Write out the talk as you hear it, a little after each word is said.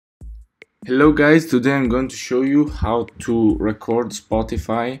Hello guys, today I'm going to show you how to record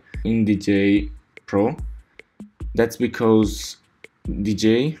Spotify in Djay Pro. That's because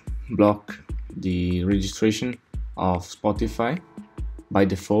Djay blocked the registration of Spotify by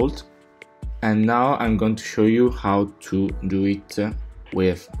default, and now I'm going to show you how to do it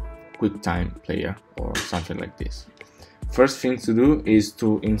with QuickTime Player or something like this. First thing to do is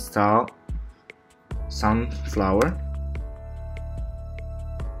to install Sunflower.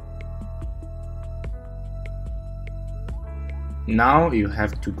 Now you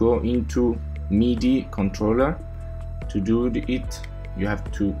have to go into MIDI controller. To do it, you have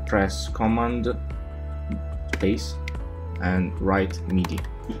to press Command space and write MIDI,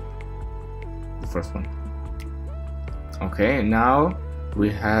 the first one. Okay, now we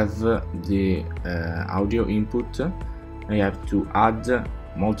have the audio input. I have to add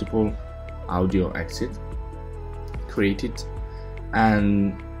multiple audio exit, create it,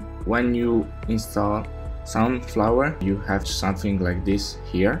 and when you install Sunflower you have something like this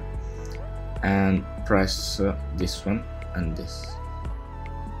here, and press this one and this.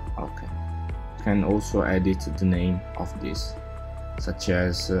 Okay, you can also edit the name of this, such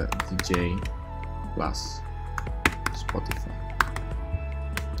as Djay plus Spotify.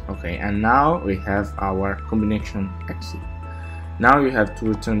 Okay, and now we have our combination exit. Now you have to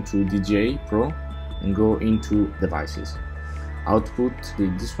return to Djay Pro and go into devices, output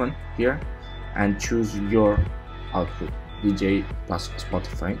this one here, and choose your output, Djay plus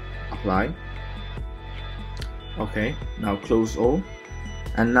Spotify, apply. Okay, now close all,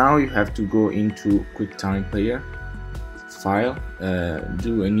 and now you have to go into QuickTime Player, file,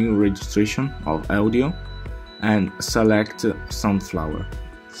 do a new registration of audio and select Sunflower.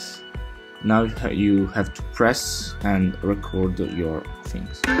 Now you have to press and record your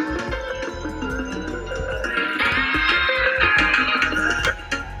things.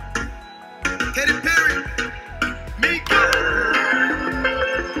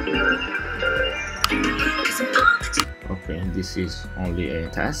 Okay, this is only a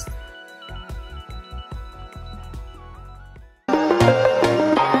test.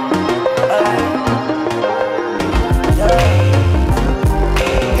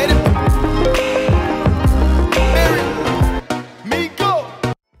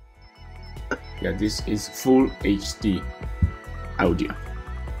 Yeah, this is full HD audio.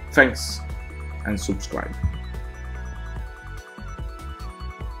 Thanks and subscribe.